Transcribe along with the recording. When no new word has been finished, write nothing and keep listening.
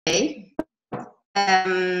day.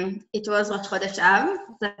 It was Rosh Chodesh Av,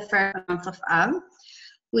 the first month of Av,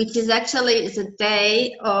 which is actually the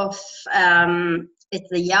day of, it's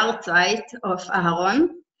the Yahrzeit of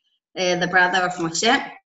Aaron, the brother of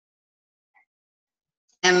Moshe.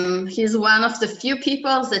 He's one of the few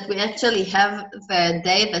people that we actually have the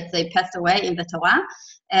day that they passed away in the Torah,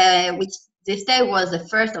 which this day was the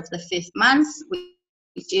first of the 5th month,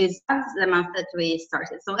 which is the month that we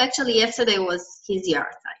started. So actually yesterday was his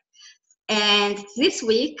Yahrzeit. And this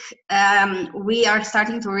week, we are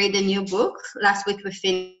starting to read a new book. Last week we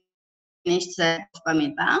finished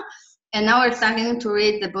Bamidbar, and now we're starting to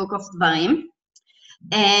read the book of Dvarim.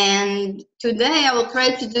 And today I will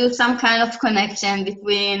try to do some kind of connection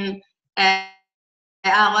between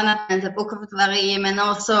Aaron and the book of Dvarim, and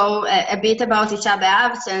also a bit about Tisha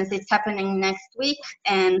B'Av, since it's happening next week,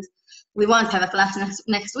 and we won't have a class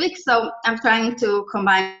next week, so I'm trying to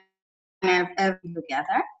combine everything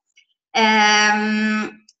together.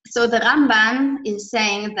 So the Ramban is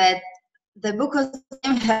saying that the book of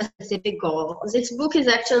Dvarim has a specific goal. This book is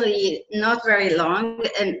actually not very long,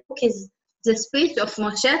 and the book is the speech of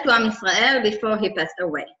Moshe to Am Yisrael before he passed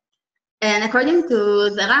away. And according to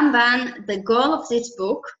the Ramban, the goal of this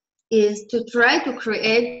book is to try to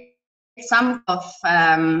create some of,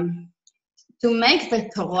 to make the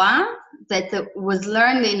Torah that was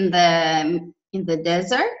learned in the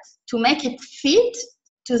desert, to make it fit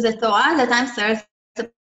to the Torah that I'm supposed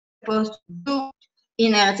to do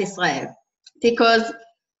in Eretz Israel. Because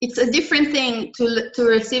it's a different thing to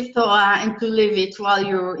receive Torah and to live it while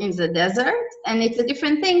you're in the desert, and it's a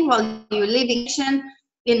different thing while you're living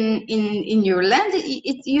in your land.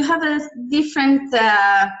 You have a different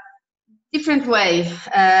way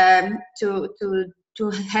to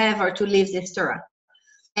have or to live this Torah.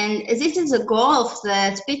 And this is the goal of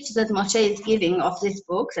the speech that Moshe is giving of this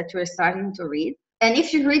book that we're starting to read. And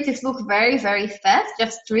if you read this book very, very fast,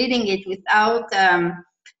 just reading it without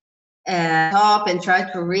stop and try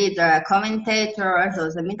to read the commentators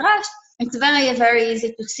or the midrash, it's very, very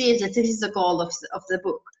easy to see that this is the goal of the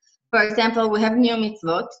book. For example, we have new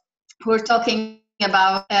mitzvot. We're talking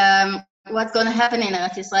about what's going to happen in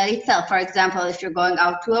Eretz Israel itself. For example, if you're going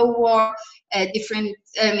out to a war, different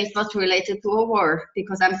mitzvot related to a war,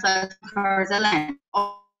 because I'm searching for the land.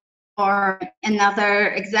 Or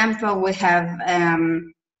another example, we have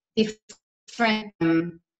different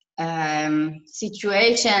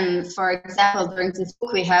situation. For example, during this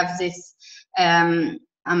book, we have this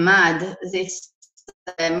Amad, this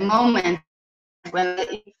moment when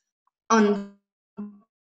on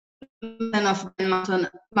the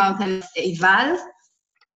mountain Eival,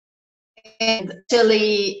 and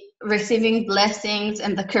actually receiving blessings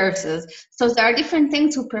and the curses. So there are different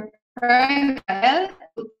things to prepare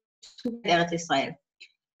to Eretz Israel.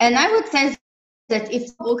 And I would say that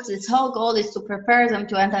if books, its whole goal is to prepare them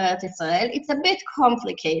to enter Eretz Israel, it's a bit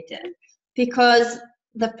complicated, because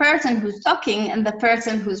the person who's talking and the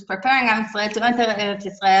person who's preparing Am Yisrael to enter Eretz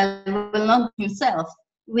Israel will not be himself.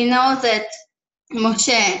 We know that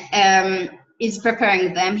Moshe is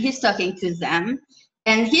preparing them, he's talking to them,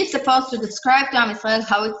 and he's supposed to describe to Am Yisrael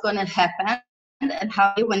how it's going to happen and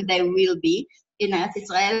how when they will be in Eretz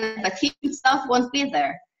Israel, but he himself won't be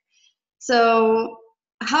there. So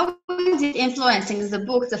how is it influencing the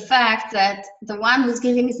book, the fact that the one who's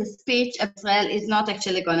giving the speech of Israel is not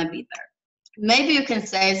actually going to be there? Maybe you can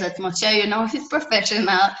say that Moshe, you know, he's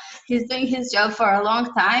professional, he's doing his job for a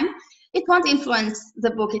long time. It won't influence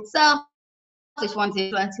the book itself, it won't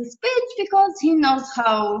influence his speech, because he knows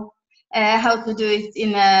how to do it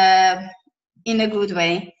in a good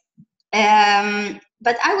way.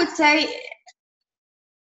 But I would say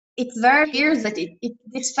it's very clear that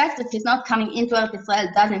this fact that he's not coming into Eretz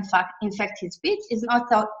Israel does in fact infect his speech. He's not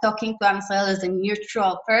talking to Am Yisrael as a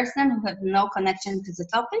neutral person who has no connection to the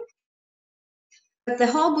topic. But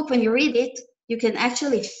the whole book, when you read it, you can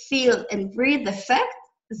actually feel and breathe the fact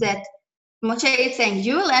that Moshe is saying,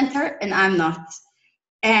 you will enter and I'm not.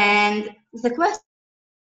 And the question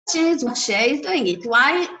is, Moshe is doing it.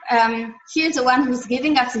 Why? He's the one who's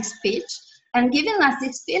giving us his speech and giving us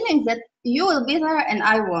this feeling that you will be there and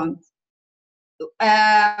I won't.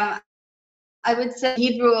 I would say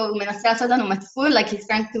Hebrew, like he's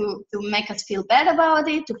trying to make us feel bad about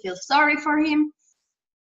it, to feel sorry for him.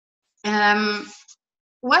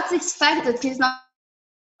 What's this fact that he's not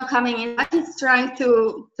coming in? What he's trying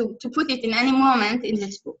to put it in any moment in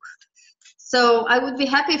this book? So I would be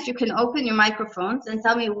happy if you can open your microphones and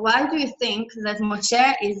tell me, why do you think that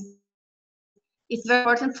Moshe it's very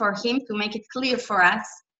important for him to make it clear for us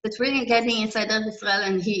that really getting inside of Israel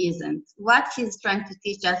and he isn't? What he's trying to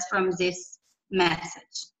teach us from this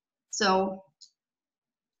message? So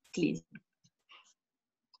please.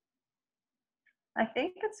 I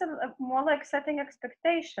think it's more like setting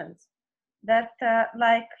expectations. That,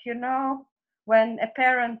 like, when a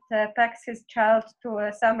parent packs his child to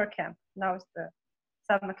a summer camp, now it's the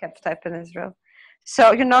summer camp type in Israel.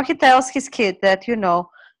 So, he tells his kid that,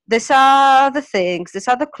 these are the things, these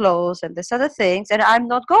are the clothes, and these are the things, and I'm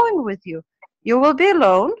not going with you. You will be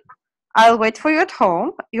alone. I'll wait for you at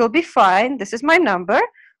home. You'll be fine. This is my number,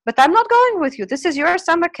 but I'm not going with you. This is your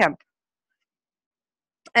summer camp.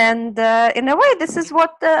 And in a way, this is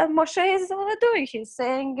what Moshe is doing. He's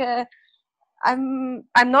saying, I'm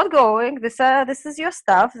not going. This is your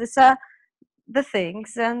stuff. These are the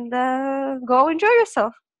things, and go enjoy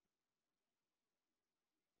yourself.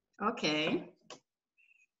 Okay.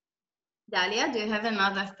 Dalia, do you have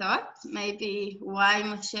another thought? Maybe why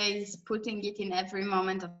Moshe is putting it in every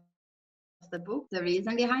moment of the book, the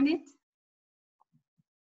reason behind it?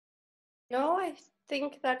 No, I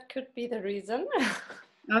think that could be the reason.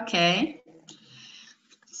 Okay.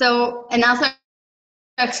 So another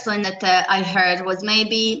explanation that I heard was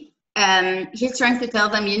maybe he's trying to tell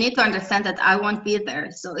them, you need to understand that I won't be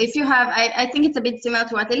there. So if you have, I think it's a bit similar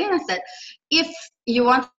to what Elena said. If you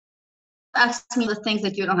want ask me the things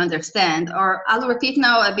that you don't understand, or I'll repeat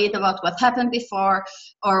now a bit about what happened before,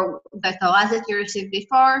 or the Torah that you received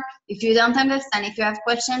before. If you don't understand, if you have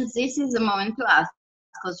questions, this is the moment to ask,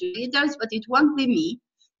 because you leaders, but it won't be me.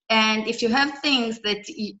 And if you have things that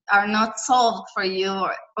are not solved for you,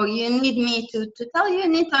 or you need me to tell you, you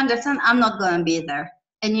need to understand I'm not going to be there,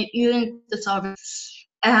 and you need to solve it.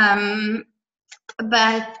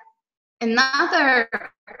 But another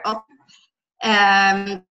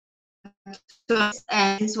and this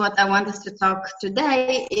is what I want us to talk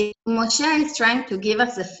today, is Moshe is trying to give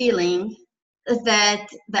us a feeling that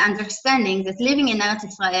the understanding that living in Eretz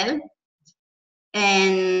Israel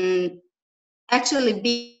and actually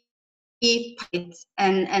be it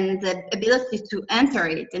and the ability to enter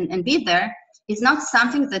it and be there is not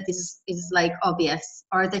something that is like obvious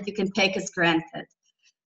or that you can take as granted,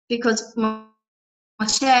 because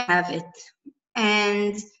Moshe have it.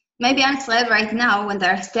 And maybe in Israel right now, when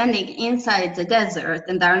they're standing inside the desert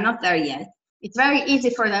and they're not there yet, it's very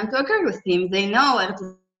easy for them to agree with him. They know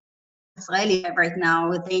Eretz Israeli right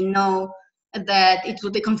now. They know that it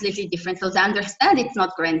will be completely different. So they understand it's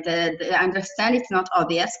not granted. They understand it's not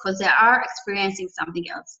obvious because they are experiencing something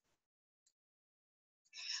else.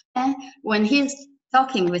 And when he's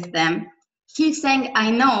talking with them, he's saying,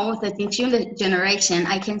 I know that in future generation,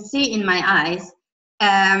 I can see in my eyes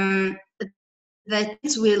that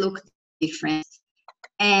this will look different.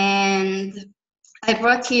 And I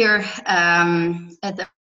brought here the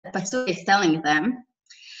Pasuk is telling them.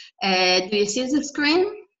 Do you see the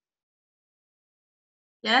screen?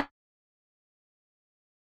 Yeah?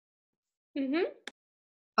 Mm-hmm.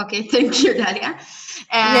 Okay, thank you, Dalia.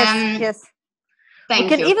 Yes. Thank we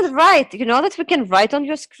can you. even write. You know that we can write on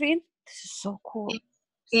your screen? This is so cool.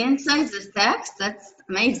 Inside the text? That's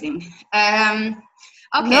amazing.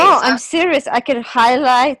 Okay. No, I'm serious. I can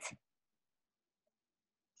highlight.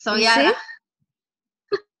 So you yeah.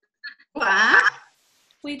 See? What?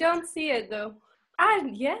 We don't see it though.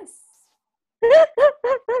 Yes.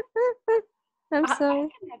 I'm sorry. I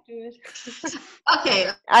cannot do it. Okay.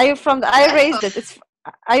 Are you from I raised it.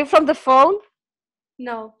 Are you from the phone?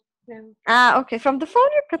 No. Okay. From the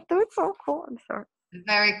phone you can do it. So cool. I'm sorry.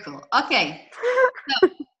 Very cool. Okay.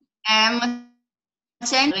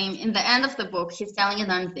 So, in the end of the book, he's telling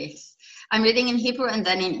them this. I'm reading in Hebrew and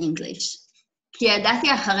then in English. כי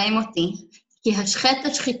ידעתי אחרי מותי, כי השחת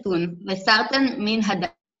השחיתון, וסרתם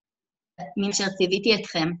מן אשר ציוויתי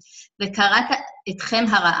אתכם, וקראת אתכם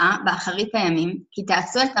הרעה באחרית הימים, כי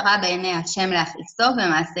תעשו את הרע בעיני השם להכעיסו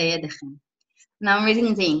במעשה ידיכם. Now I'm reading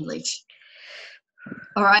in the English.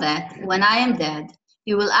 Or that, when I am dead,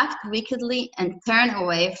 you will act wickedly and turn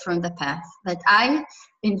away from the path that I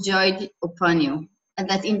enjoined upon you, and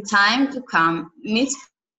that in time to come,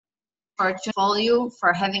 misfortune follow you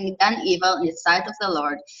for having done evil in the sight of the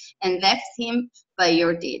Lord, and vex him by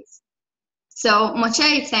your deeds. So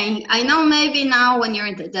Moshe is saying, I know maybe now when you're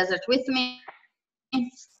in the desert with me,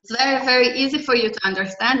 it's very, very easy for you to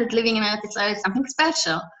understand that living in Eretz Israel is something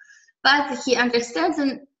special. But he understands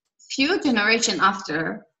a few generations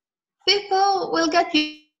after, people will get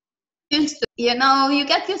used to, you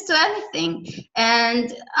get used to anything.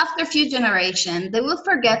 And after a few generations, they will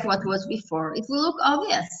forget what was before. It will look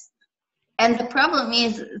obvious. And the problem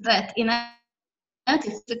is that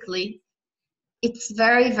statistically, it's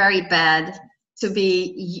very, very bad to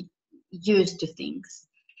be used to things.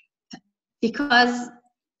 Because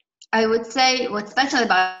I would say what's special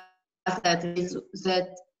about that is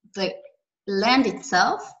that the land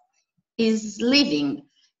itself is living.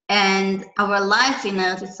 And our life in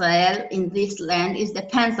Eretz Israel, in this land,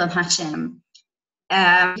 depends on Hashem.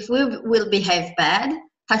 If we will behave bad,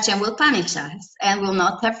 Hashem will punish us and will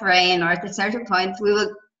not have rain, or at a certain point we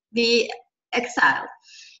will be exiled.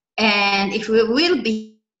 And if we will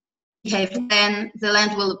behave, then the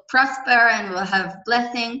land will prosper and will have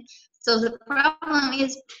blessing. So the problem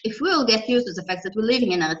is, if we will get used to the fact that we're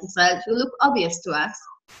living in Eretz Israel, it will look obvious to us,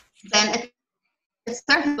 then at a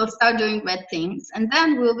certain point we'll start doing bad things, and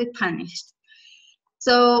then we'll be punished.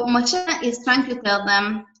 So Moshe is trying to tell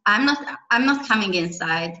them, I'm not coming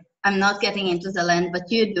inside, I'm not getting into the land,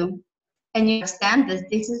 but you do. And you understand that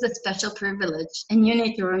this is a special privilege, and you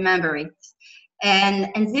need to remember it.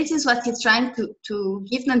 And this is what he's trying to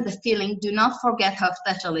give them the feeling, do not forget how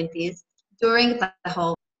special it is during the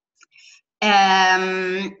whole.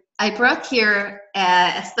 I brought here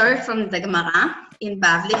a story from the Gemara in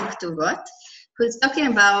Bavli, in Ketuvot, who's talking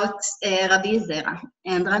about Rabbi Zera.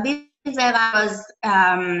 And Rabbi Zera was,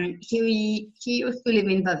 he used to live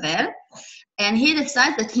in Bavel, and he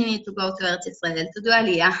decided that he needed to go to Eretz Israel to do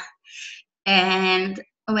Aliyah. And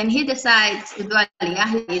when he decides to do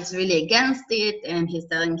Aliyah, he is really against it, and he's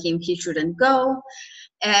telling him he shouldn't go.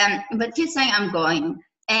 But he's saying, I'm going.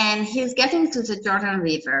 And he's getting to the Jordan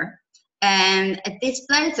River. And at this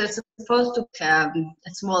place, there's supposed to have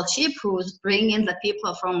a small ship who's bringing the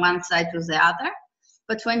people from one side to the other.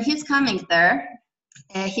 But when he's coming there,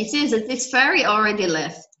 he sees that this ferry already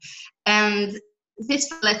left. And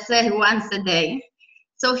this, let's say, once a day.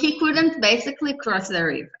 So he couldn't basically cross the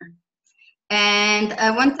river. And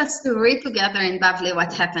I want us to read together in Bavli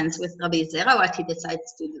what happens with Rabbi Zera, what he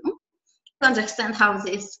decides to do, to understand how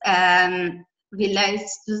this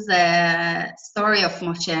relates to the story of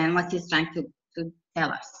Moshe and what he's trying to tell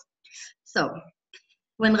us. So,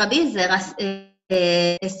 when Rabbi Zera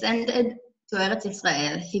ascended to Eretz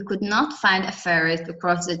Israel, he could not find a ferry to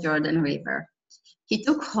cross the Jordan River. He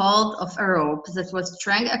took hold of a rope that was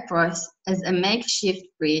strung across as a makeshift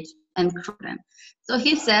bridge and crowed. So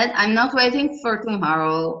he said, I'm not waiting for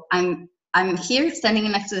tomorrow. I'm here standing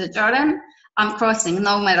next to the Jordan. I'm crossing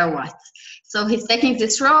no matter what. So he's taking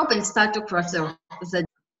this rope and start to cross the.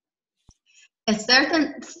 A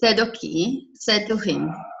certain Sedoki said to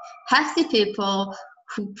him, hasty people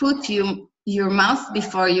who put your mouth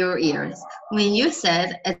before your ears. When you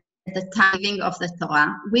said at the timing of the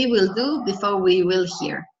Torah, we will do before we will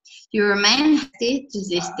hear. You remain hasty to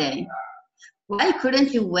this day. Why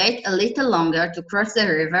couldn't you wait a little longer to cross the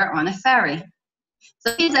river on a ferry?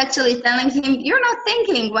 So he's actually telling him, you're not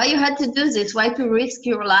thinking why you had to do this, why to risk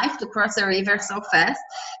your life to cross a river so fast.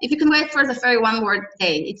 If you can wait for the ferry one more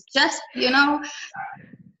day, it's just, Rabbi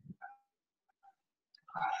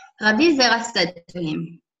Zera said to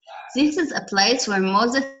him, this is a place where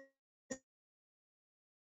Moses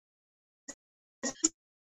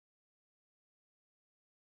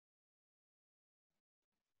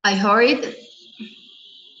I hurried.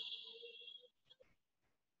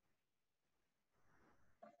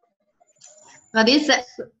 Rabbi Zera,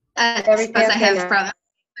 because I have problems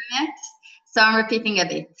with it, so I'm repeating a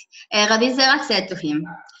bit. Rabbi Zera said to him,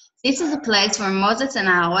 this is a place where Moses and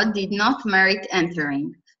Aaron did not merit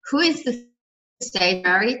entering. Who is to say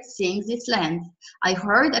merit seeing this land? I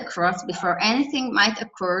hurried across before anything might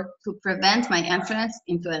occur to prevent my entrance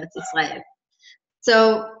into Eretz Israel.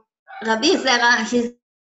 So Rabbi Zera, he's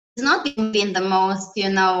not been the most,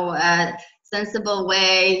 sensible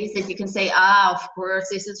way that you can say, of course,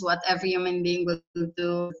 this is what every human being will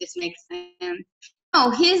do. This makes sense. No,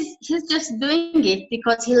 he's just doing it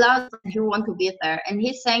because he loves and he wants to be there. And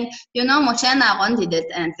he's saying, Moshe and Aaron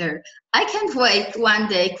didn't enter. I can't wait one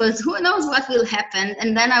day because who knows what will happen,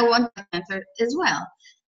 and then I want to enter as well.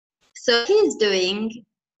 So what he's doing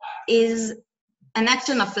is an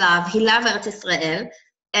action of love. He loves Eretz Israel,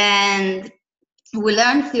 and we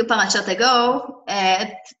learned a few parashot ago,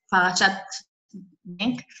 at Parashat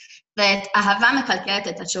that Ahava mekalkelet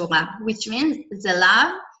et hashura, which means the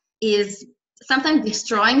love is sometimes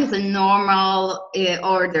destroying the normal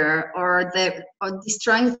order or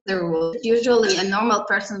destroying the rules. Usually a normal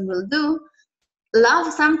person will do.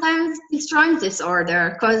 Love sometimes destroys this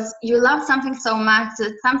order because you love something so much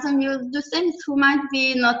that sometimes you do things who might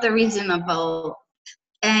be not reasonable.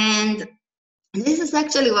 And this is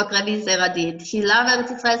actually what Rabbi Zera did. He loved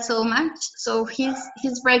Eretz Israel so much, so he's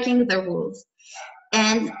breaking the rules.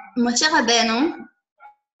 And Moshe Rabbeinu,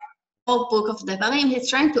 whole book of Devarim, he's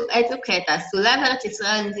trying to educate us to love Eretz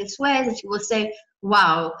Israel in this way that you will say,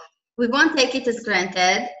 wow, we won't take it as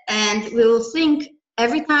granted, and we will think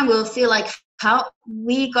every time we'll feel like how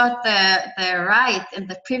we got the right and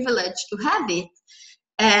the privilege to have it.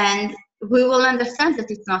 And we will understand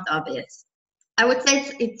that it's not obvious. I would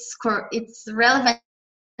say it's relevant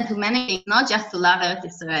to many things, not just to love Eretz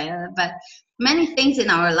Israel, but many things in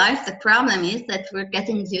our life. The problem is that we're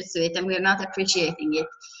getting used to it and we're not appreciating it.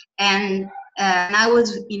 And I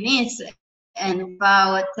was in this and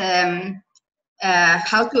about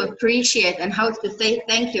how to appreciate and how to say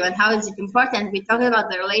thank you and how is it important. We talk about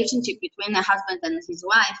the relationship between a husband and his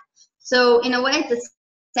wife. So in a way, it's the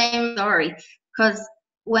same story, because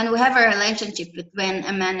when we have a relationship between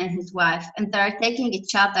a man and his wife and they're taking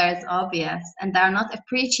each other as obvious and they're not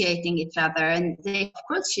appreciating each other, and they, of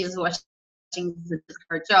course she's watching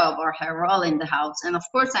her job or her role in the house, and of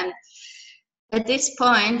course at this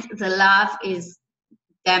point the love is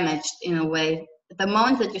damaged in a way. The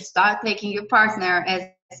moment that you start taking your partner as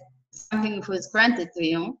something who is granted to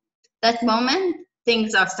you, that moment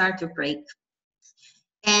things are start to break.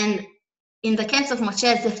 And in the case of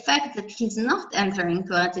Moshe, the fact that he's not entering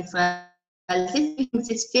to Eretz Israel,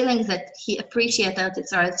 this feeling that he appreciates Eretz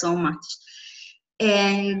Israel so much.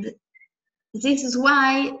 And this is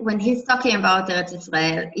why when he's talking about Eretz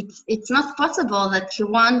Israel, it's not possible that he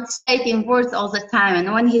won't say it in words all the time.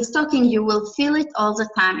 And when he's talking, you will feel it all the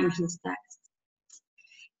time in his text.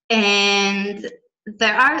 And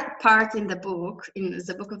there are parts in the book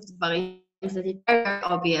of Dvarim, that it's very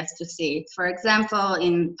obvious to see it. For example,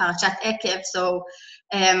 in Parshat Ekev, so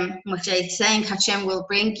Moshe is saying Hashem will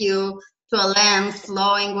bring you to a land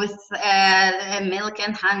flowing with milk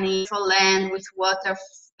and honey, to a land with water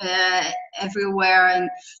everywhere, and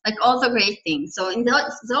like all the great things. So in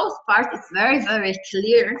those parts, it's very, very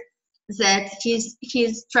clear that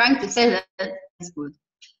he's trying to say that it's good.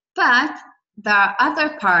 But there are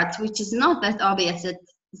other parts which is not that obvious that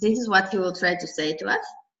this is what he will try to say to us.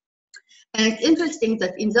 And it's interesting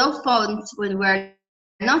that in those points when we're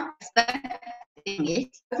not expecting it,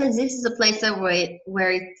 because this is a place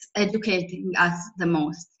where it's educating us the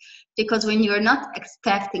most. Because when you're not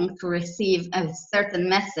expecting to receive a certain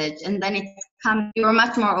message and then it comes, you're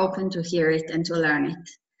much more open to hear it and to learn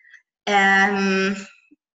it.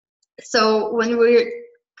 So when we're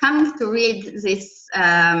coming to read this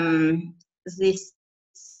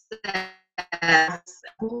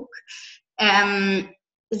book,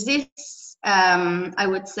 this, I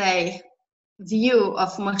would say, view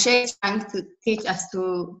of Moshe trying to teach us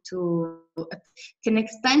can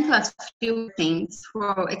explain to us a few things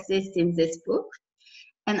who exist in this book.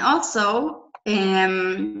 And also,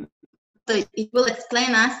 it will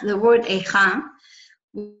explain us the word Eicha,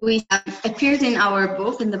 which appears in our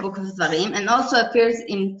book, in the book of Dvarim, and also appears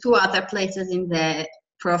in two other places in the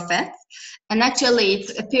prophets. And actually,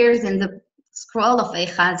 it appears in the scroll of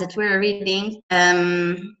Eicha that we're reading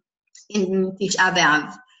in Tisha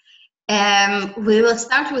B'Av. We will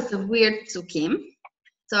start with the weird psukim.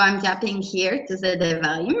 So I'm jumping here to the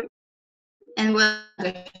Devarim, and we'll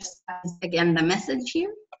understand again the message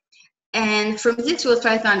here. And from this, we'll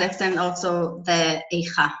try to understand also the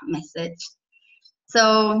Eicha message.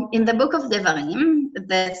 So in the book of Devarim,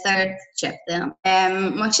 the third chapter,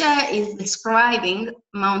 Moshe is describing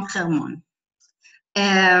Mount Hermon.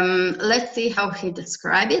 Let's see how he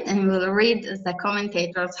described it, and we'll read the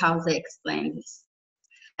commentators how they explain this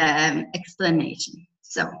explanation.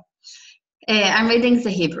 So, I'm reading the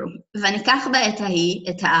Hebrew. וניקח בעת ההיא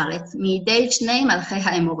את הארץ מידי שני מלכי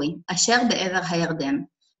האמורי, אשר בעבר הירדן,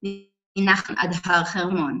 מנחם עד הר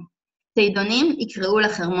חרמון. צידונים יקראו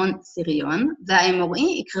לחרמון סיריון, והאמורי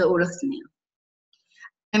יקראו לו שניר.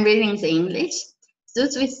 I'm reading the English.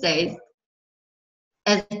 Thus we say,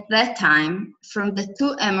 at that time, from the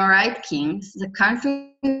two Amorite kings, the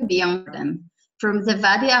country beyond them, from the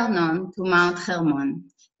Wadi Arnon to Mount Hermon,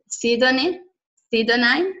 Sidonites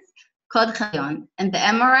called Charion, and the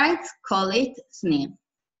Amorites call it Snir.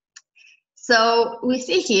 So we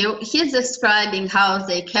see here, he's describing how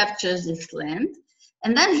they capture this land,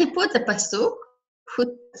 and then he put a pasuk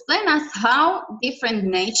who explain us how different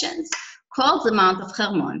nations call the Mount of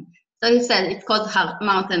Hermon. So he said it's called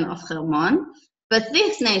Mountain of Hermon, but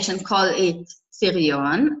this nation call it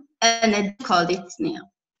Sirion, and it called it Snir.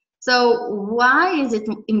 So why is it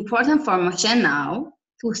important for Moshe now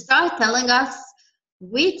to start telling us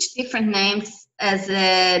which different names as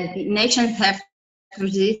nations have to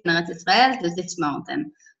this Israel, to this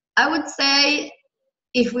mountain? I would say,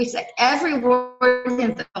 if we say every word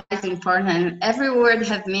in the Torah is important, and every word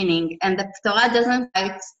have meaning, and the Torah doesn't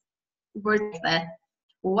write words like that,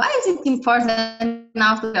 why is it important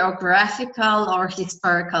now to geographical or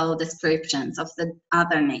historical descriptions of the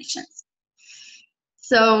other nations?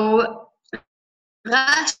 So,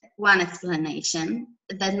 Rashi, one explanation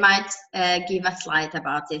that might give us light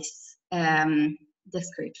about this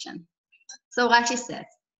description. So Rashi says,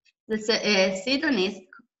 the Sidon is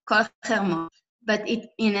called Hermon, but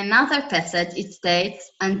in another passage it states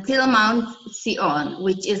until Mount Sion,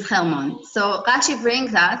 which is Hermon. So Rashi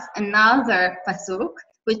brings us another pasuk,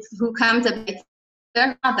 who comes a bit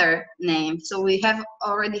another name. So we have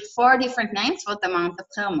already 4 different names for the Mount of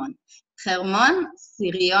Hermon: Hermon,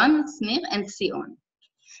 Sirion, Snir, and Sion.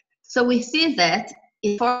 So we see that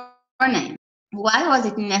it's 4 names. Why was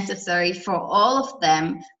it necessary for all of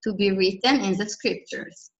them to be written in the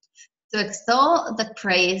scriptures? To extol the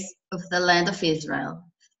praise of the land of Israel,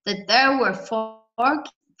 that there were 4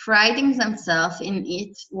 priding themselves in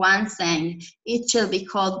it, one saying, "It shall be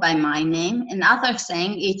called by my name," and other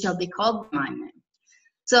saying, "It shall be called by my name."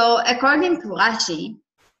 So according to Rashi,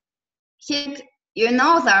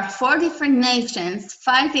 there are 4 different nations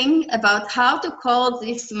fighting about how to call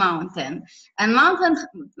this mountain. And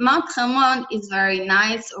Mount Hermon is very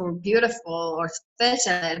nice or beautiful or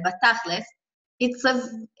special, but tachlis, it's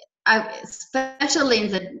especially in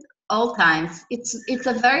the old times, it's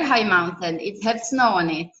a very high mountain. It has snow on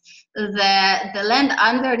it. The land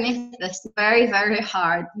underneath is very, very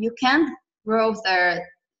hard. You can't grow there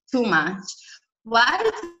too much. Why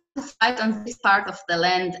to fight on this part of the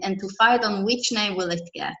land and to fight on which name will it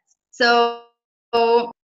get? So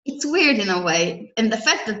it's weird in a way, and the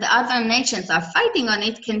fact that the other nations are fighting on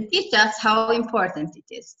it can teach us how important it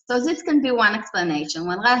is. So this can be one explanation.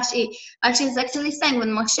 When Rashi is actually saying, when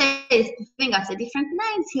Moshe is giving us a different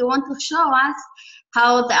names, he wants to show us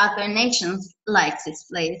how the other nations like this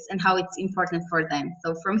place and how it's important for them.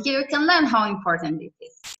 So from here you can learn how important it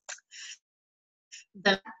is.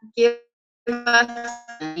 Give us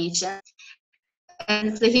nation.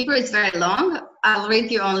 And the Hebrew is very long. I'll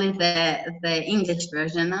read you only the English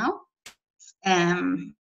version now.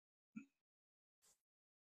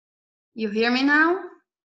 You hear me now?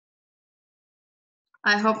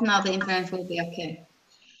 I hope now the internet will be okay.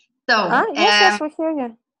 So yes, we hear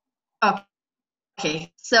you.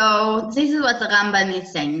 Okay, so this is what the Ramban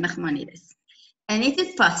is saying, Nachmanides. And it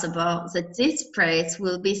is possible that this praise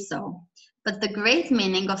will be so, but the great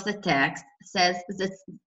meaning of the text says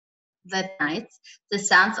that night the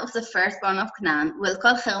sons of the firstborn of Canaan will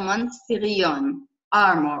call Hermon Sirion,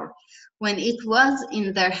 armor, when it was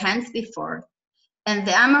in their hands before. And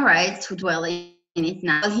the Amorites who dwell in it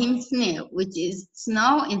now call him Snir, which is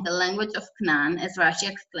snow in the language of Canaan, as Rashi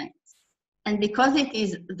explains. And because it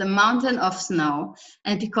is the mountain of snow,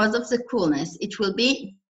 and because of the coolness, it will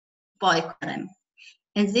be boycotted.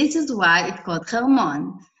 And this is why it's called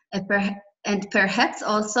Hermon, and perhaps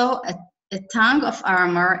also a tongue of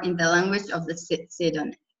armor in the language of the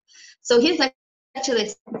Sidon. So he's actually,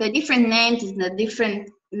 the different names in the different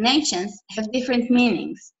nations have different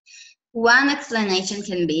meanings. One explanation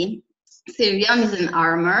can be, Sirion is an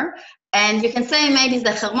armor, and you can say maybe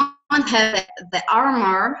the Hermon has the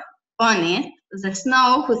armor on it, the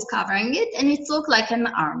snow who's covering it, and it looks like an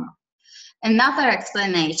armor. Another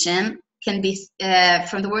explanation can be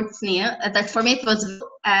from the word snir, that for me it was,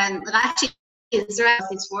 and Rashi Israel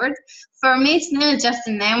this word. For me, snir is just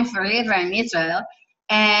a name for a river in Israel,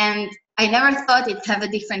 and I never thought it have a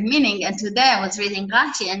different meaning. And today I was reading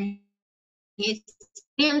Rashi, and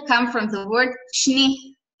snir come from the word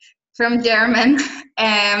shni, from German,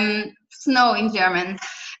 snow in German.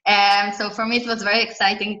 So for me, it was very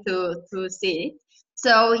exciting to see it.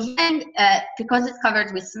 So because it's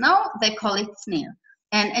covered with snow, they call it snir.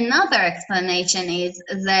 And another explanation is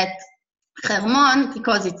that Hermon,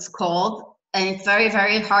 because it's cold and it's very,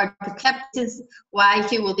 very hard to capture, is why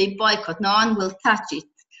he will be boycott. No one will touch it.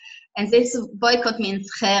 And this boycott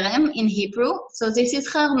means cherem in Hebrew. So this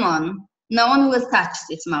is Hermon. No one will touch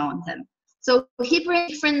this mountain. So he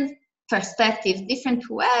brings different perspectives, different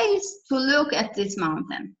ways to look at this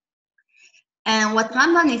mountain. And what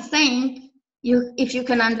Ramban is saying, if you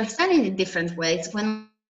can understand it in different ways, when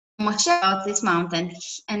Moshe about this mountain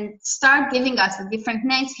and start giving us the different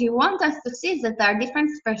names, he wants us to see that there are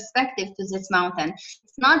different perspectives to this mountain.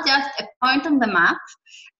 It's not just a point on the map,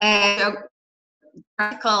 a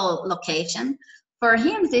geographical location. For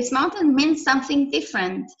him, this mountain means something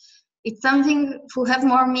different. It's something who have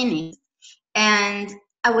more meaning. And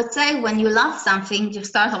I would say when you love something, you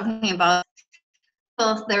start talking about,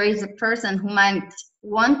 well, there is a person who might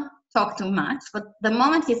want talk too much, but the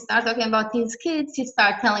moment he starts talking about his kids, he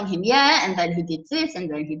starts telling him, yeah, and then he did this, and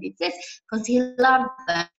then he did this, because he loved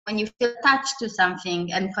them. When you feel attached to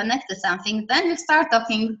something and connect to something, then you start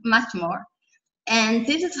talking much more. And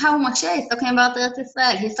this is how Moshe is talking about Eretz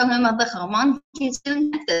Israel. He's talking about the Hermon. He's feeling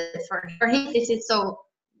connected. For him, this is so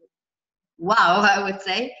wow, I would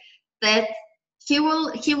say, that he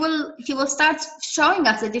will start showing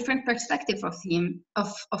us a different perspective of him,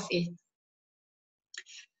 of it.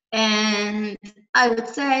 And I would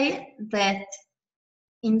say that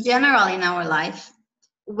in general in our life,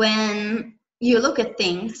 when you look at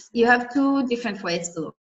things, you have two different ways to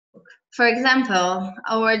look. For example,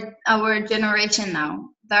 our generation now,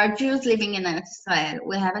 there are Jews living in Eretz Israel.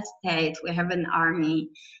 We have a state, we have an army.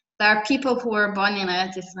 There are people who were born in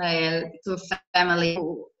Eretz Israel to a family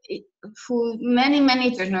who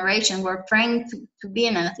many generations were praying to be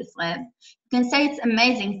in Eretz Israel. You can say it's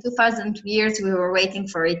amazing. 2,000 years we were waiting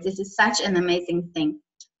for it. This is such an amazing thing.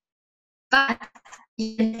 But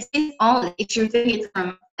this is only if you're doing it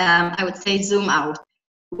from, I would say, zoom out.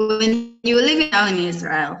 When you're living now in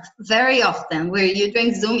Israel, very often where you're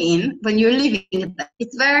doing zoom in, when you're living there,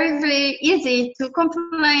 it's very easy to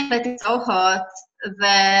complain that it's so hot,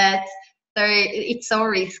 that it's so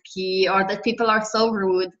risky, or that people are so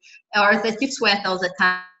rude, or that you sweat all the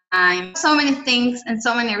time. So many things and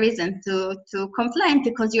so many reasons to complain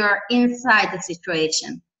because you're inside the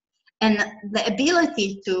situation. And the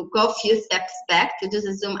ability to go a few steps back, to do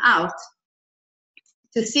the zoom out,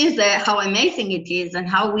 to see how amazing it is and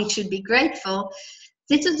how we should be grateful,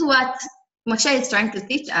 this is what Moshe is trying to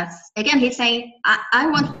teach us. Again, he's saying, I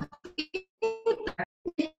want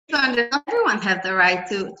not everyone have the right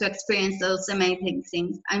to experience those amazing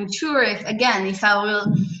things. I'm sure if I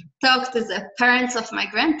will talk to the parents of my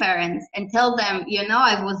grandparents and tell them,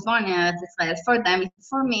 I was born in Eretz Israel,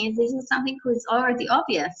 for me, this is something who is already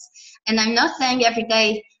obvious. And I'm not saying every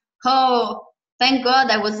day, oh, thank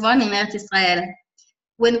God I was born in Eretz Israel.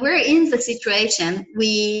 When we're in the situation,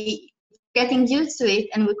 we getting used to it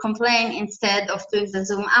and we complain instead of doing the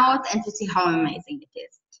zoom out and to see how amazing it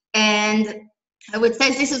is. And I would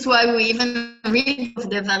say this is why we even read of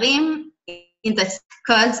Devarim in this,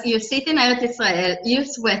 because you sit in Eretz Israel, you're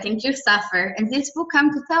sweating, you suffer, and this book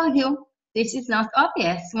comes to tell you this is not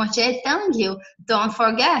obvious. Moshe is telling you, don't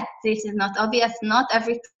forget, this is not obvious. Not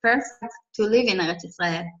every person to live in Eretz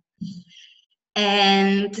Israel.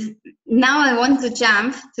 And now I want to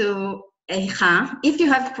jump to Eicha. If you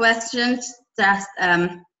have questions, just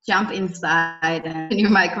jump inside and your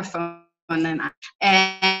microphone. And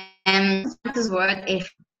this word Eicha.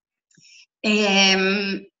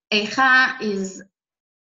 Eicha is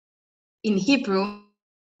in Hebrew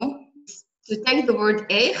to take the word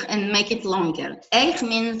Eich and make it longer. Eich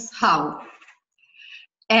means how.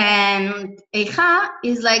 And Eicha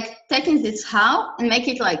is like taking this how and make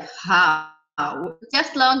it like how.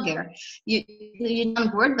 Just longer. You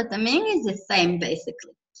don't word, but the meaning is the same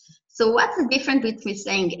basically. So what's the difference between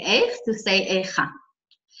saying Eich to say Eicha?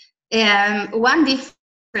 One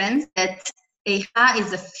difference that Eicha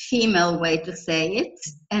is a female way to say it,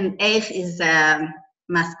 and Eich is a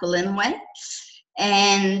masculine way.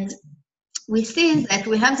 And we see that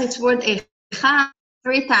we have this word Eicha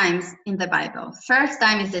 3 times in the Bible. First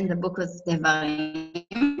time is in the book of Devarim,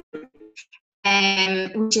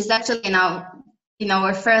 which is actually in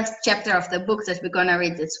our first chapter of the book that we're going to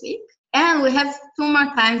read this week. And we have 2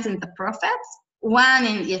 more times in the prophets, one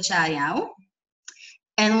in Yeshayahu,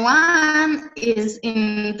 and one is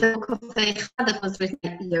in the book of Eicha that was written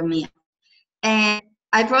by Jeremiah. And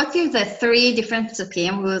I brought you the 3 different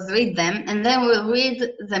psukim. We'll read them, and then we'll read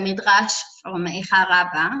the Midrash from Eicha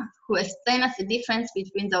Rabbah, who explain us the difference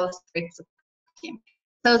between those 3 psukim.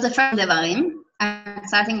 So the first Devarim, I'm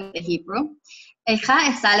starting with the Hebrew. Eicha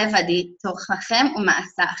esa levadi, torchachem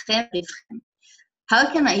u'ma'asachem rivchem.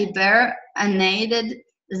 How can I bear unaided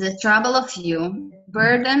the trouble of you,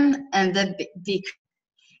 burden and the big?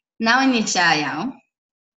 Now in Yeshayahu,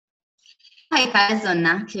 הייתה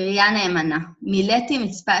זונה, קריה נאמנה, מילאתי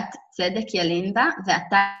משפט צדק ילינדה,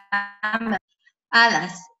 ואתה...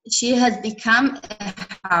 Alas, she has become a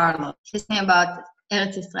harlot. She's talking about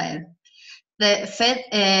Eretz Israel.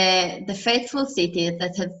 The faithful cities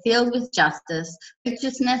that have filled with justice,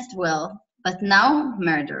 righteousness dwell, but now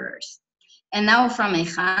murderers. And now from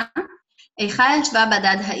Eicha. Eicha ישבה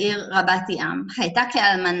בדד העיר רבתי עם, הייתה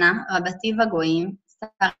כאלמנה, רבתי וגויים,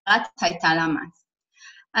 שרת הייתה למס.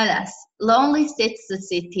 Alas, lonely sits the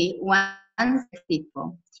city, one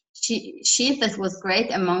people. She that was great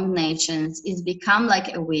among nations is become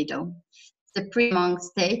like a widow. The prince among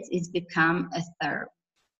states is become a third.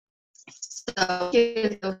 So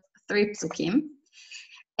here's those 3 psukim.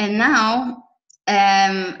 And now,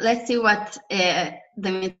 let's see what the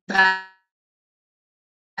Midrash,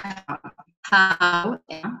 how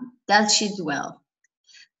does she dwell?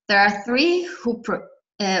 There are 3 who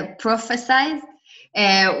prophesied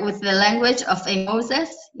with the language of a Moses,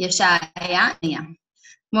 Yeshaya, and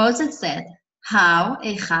Moses said, how,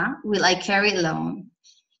 Eicha, will I carry alone?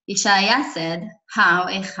 Yeshaya said, how,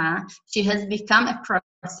 Eicha, she has become a prophet.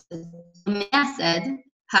 Maya said,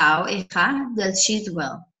 how, Eicha, does she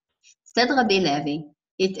dwell? Said Rabbi Levi,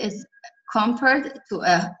 it is compared to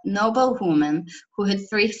a noble woman who had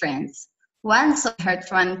 3 friends. One saw her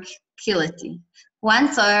tranquility,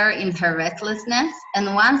 one saw her in her recklessness,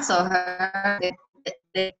 and one saw her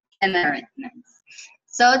degenerateness.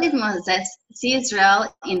 So did Moses see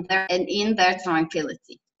Israel in their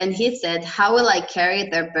tranquility. And he said, how will I carry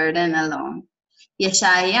their burden alone?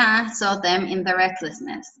 Yeshaya saw them in their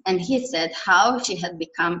recklessness, and he said how she had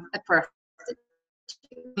become a prostitute.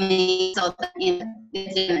 He saw them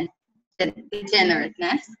in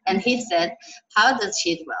degenerateness, and he said, how does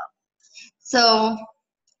she dwell? So,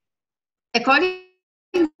 according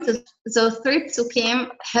to those 3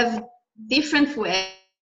 psukim, have different ways.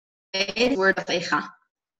 Word of Eicha.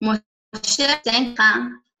 Moshe saying,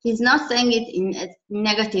 he's not saying it in a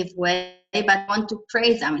negative way, but want to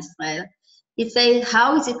praise Am Israel. He says,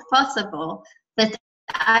 how is it possible that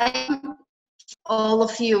I am all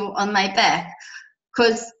of you on my back?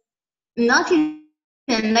 Because not in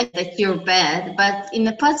a negative that you're bad, but in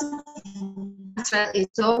a positive, Israel is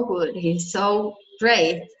so good, he's so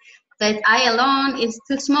great, that I alone is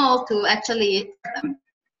too small to actually them.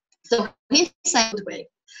 So he's saying good way.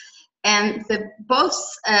 And both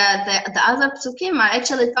the other psukim are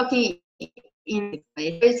actually talking in a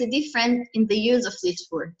way. There is a difference in the use of this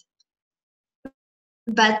word.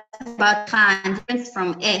 But about difference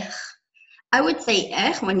from ech, I would say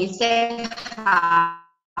ech, when you say how,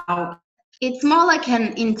 it's more like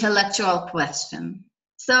an intellectual question.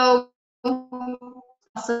 So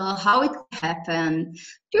how it happened,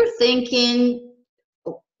 you're thinking,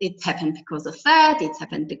 it happened because of that, it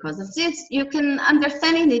happened because of this. You can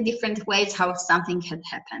understand in the different ways how something had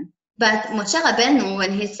happened. But Moshe Rabbeinu,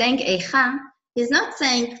 when he's saying Eicha, he's not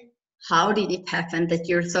saying, how did it happen that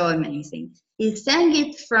you're so amazing? He's saying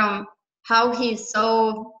it from how he's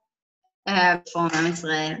so for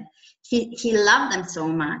Israel. He loved them so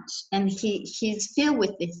much, and he's filled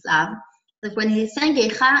with this love, that when he's saying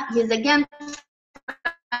Eicha, he's again,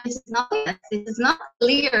 this is not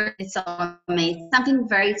clear, it's amazing, something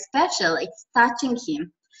very special, it's touching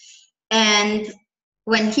him. And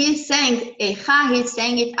when he's saying Eicha, he's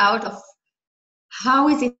saying it out of how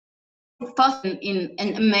is it possible in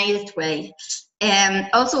an amazed way. And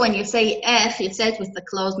also when you say Ech, you say it with the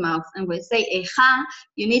closed mouth. And when you say Eicha,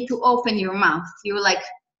 you need to open your mouth.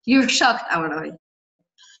 You're shocked out of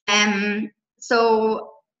it.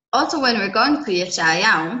 So also when we're going to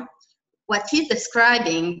Yeshayahu, what he's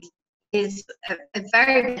describing is a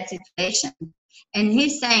very bad situation. And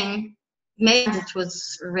he's saying, maybe it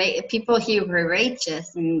was people here were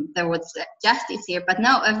righteous and there was justice here, but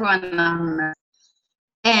now everyone.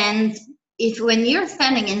 And when you're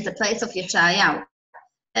standing in the place of Yeshayahu,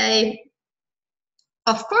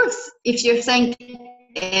 of course, if you're saying,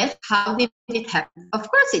 how did it happen? Of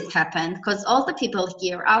course it happened, because all the people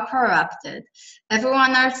here are corrupted.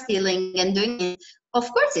 Everyone are stealing and doing it. Of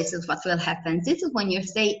course this is what will happen. This is when you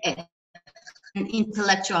say an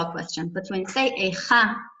intellectual question. But when you say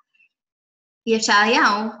Eicha,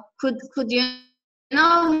 Yeshayahu, could you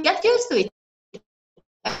get used to it?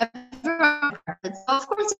 Of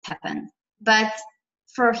course it happened. But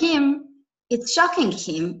for him, it's shocking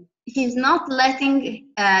him. He's not letting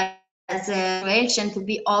the situation to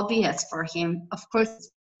be obvious for him. Of course,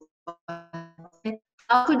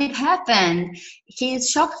 how could it happen? He is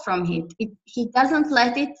shocked from it. He doesn't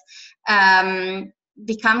let it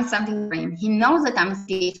become something for him. He knows that I'm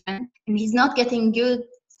different, and he's not getting used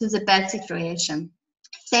to the bad situation.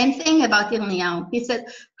 Same thing about Yirmiyahu. He said,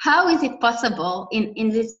 how is it possible in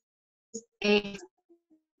this age?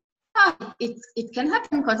 It can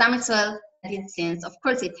happen because Am Yisrael did sins. Of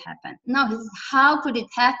course it happened. No, he says, how could it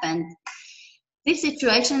happen? This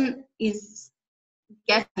situation is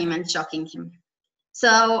getting him and shocking him.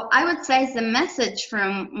 So I would say the message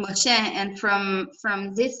from Moshe and from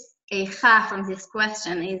this Eicha, from this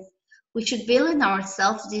question, is we should build in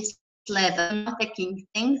ourselves this level, not taking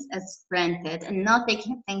things as granted and not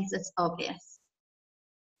taking things as obvious.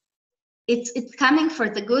 It's coming for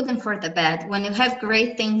the good and for the bad. When you have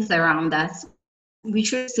great things around us, we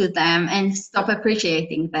should do them and stop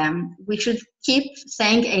appreciating them. We should keep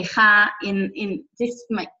saying Eicha in this.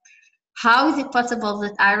 How is it possible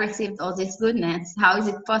that I received all this goodness? How is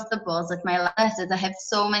it possible that my life, that I have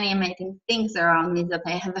so many amazing things around me, that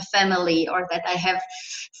I have a family, or that I have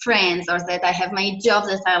friends, or that I have my job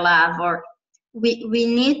that I love? Or we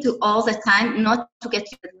need to all the time, not to get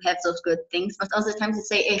to have those good things, but all the time to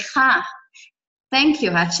say Eicha, thank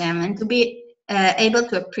you Hashem, and to be able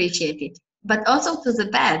to appreciate it. But also to the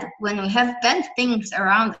bad, when we have bad things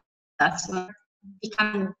around us, when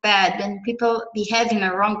becoming bad, when people behave in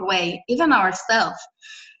a wrong way, even ourselves,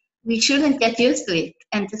 we shouldn't get used to it.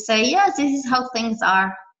 and to say, yes, this is how things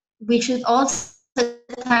are. We should also,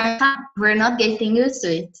 we're not getting used to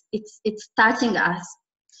it. It's touching us.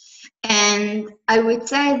 And I would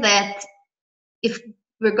say that if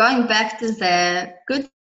we're going back to the good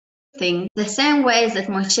thing, the same way that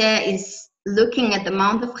Moshe is looking at the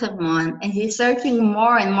Mount of Hermon and he's searching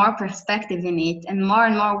more and more perspective in it and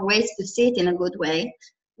more ways to see it in a good way,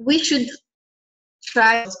 we should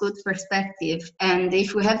try this good perspective. And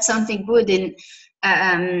if we have something good in,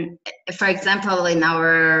 for example, in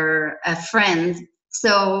our friend,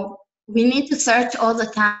 so we need to search all the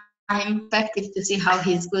time perspective to see how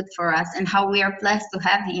he's good for us and how we are blessed to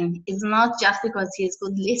have him. It's not just because he's a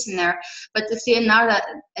good listener, but to see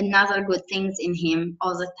another good things in him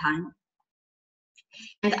all the time.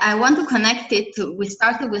 And I want to connect it to, we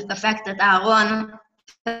started with the fact that Aaron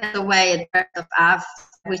passed away at the birth of Av,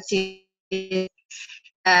 which is,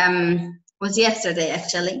 was yesterday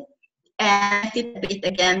actually. And I did a bit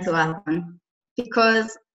again to Aaron,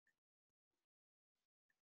 because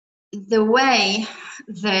the way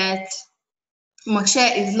that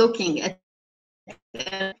Moshe is looking at,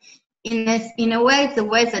 in a way, the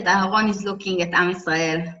way that Aaron is looking at Am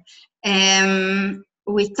Israel.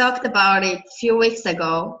 We talked about it a few weeks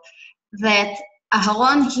ago, that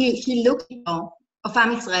Aaron, he looked of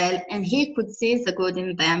Am Israel, and he could see the good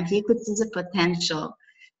in them, he could see the potential,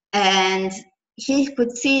 and he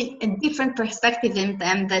could see a different perspective in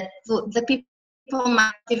them that the people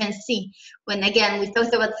might even see. When again, we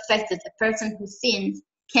talked about the fact that the person who sinned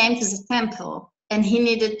came to the temple, and he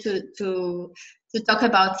needed to talk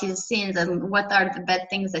about his sins and what are the bad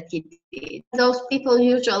things that he did. Those people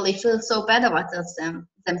usually feel so bad about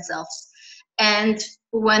themselves. And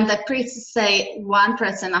when the priests say one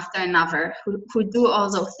person after another who do all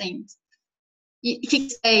those things, he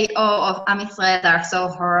say, oh, Am Israel are so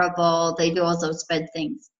horrible, they do all those bad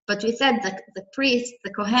things. But we said that the priest, the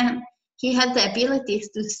Kohen, he had the abilities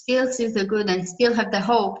to still see the good and still have the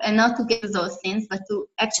hope, and not to get those things, but to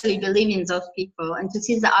actually believe in those people and to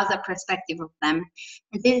see the other perspective of them.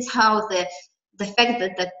 And this is how the fact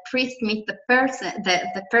that the priest meets the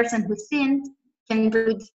person who sinned can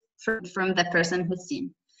be from the person who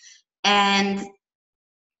sinned. And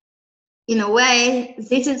in a way,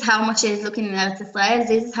 this is how Moshe is looking at Eretz Israel.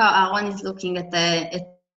 This is how Aaron is looking at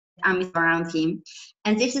Am Yisrael around him.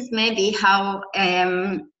 And this is maybe how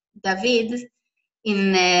David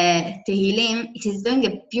in Tehillim is doing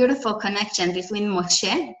a beautiful connection between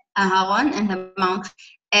Moshe, Aaron, and the Mount.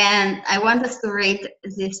 And I want us to read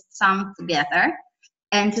this psalm together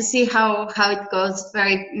and to see how it goes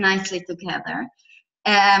very nicely together.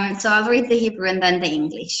 So I'll read the Hebrew and then the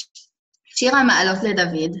English. שיר המעלות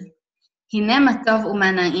לדוד. הנה מה טוב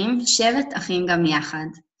ומה נעים, שבט אחים גם יחד.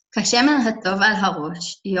 כשמן הטוב על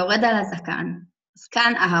הראש, יורד על הזקן.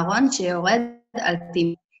 זקן אהרון שיורד על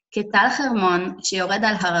טיב. כטל חרמון שיורד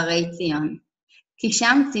על הררי ציון. כי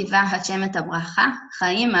שם ציווה השם את הברכה,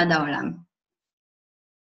 חיים עד העולם.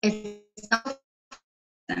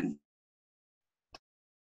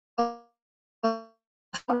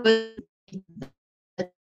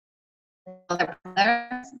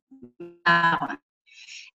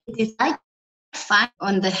 It is like fire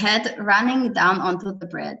on the head running down onto the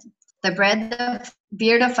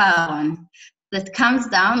beard of Aaron, that comes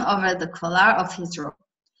down over the collar of his robe,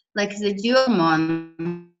 like the dew of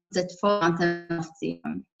morn that falls on the mountain of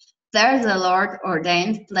Zion. There the Lord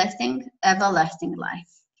ordained blessing, everlasting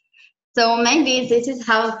life. So maybe this is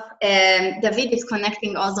how David is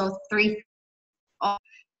connecting all those three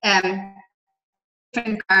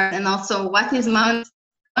different cards, and also what his mom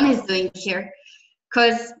is doing here.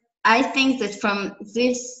 Because I think that from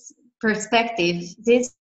this perspective,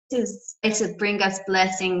 this is it should bring us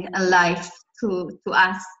blessing and life to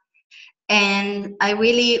us. And I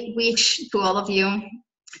really wish to all of you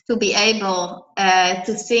to be able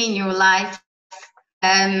to see in your life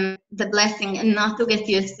the blessing and not to get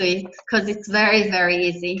used to it, because it's very, very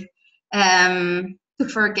easy to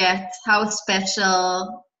forget how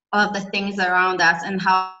special all the things around us and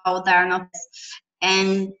how they're not.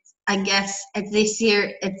 And I guess at this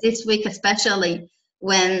week especially,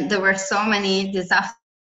 when there were so many disasters,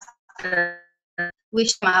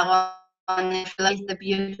 wish Maron realized the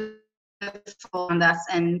beautiful around us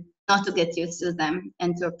and not to get used to them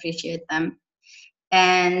and to appreciate them.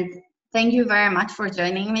 And thank you very much for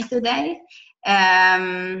joining me today.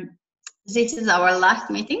 This is our last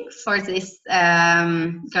meeting for this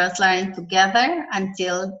Girls Learning Together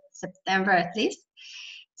until September at least.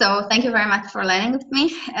 So thank you very much for learning with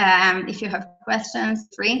me. If you have questions,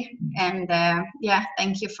 free. And yeah,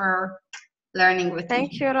 thank you for learning with me.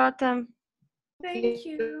 Thank you, Rotem. Thank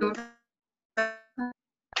you.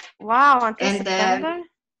 Wow, until And September?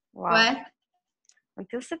 Wow. what?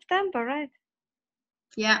 Until September, right?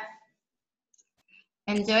 Yeah.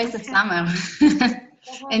 Enjoy the summer.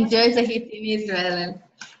 Enjoy the heat in Israel.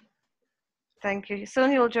 Thank you.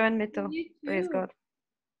 Soon you'll join me too. You Praise too. God.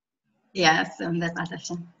 Yes, Bezrat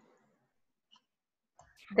Hashem.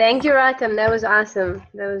 Thank you, Rotem. That was awesome.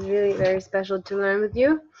 That was really very special to learn with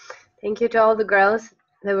you. Thank you to all the girls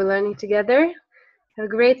that were learning together. Have a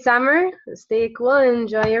great summer. Stay cool and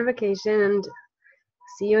enjoy your vacation. And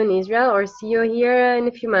see you in Israel or see you here in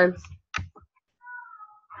a few months.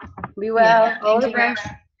 Be well. Yeah, All thank the you very best.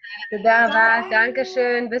 much. Tודה רבה.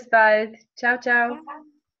 Dankeschön. Bis bald. Ciao, ciao.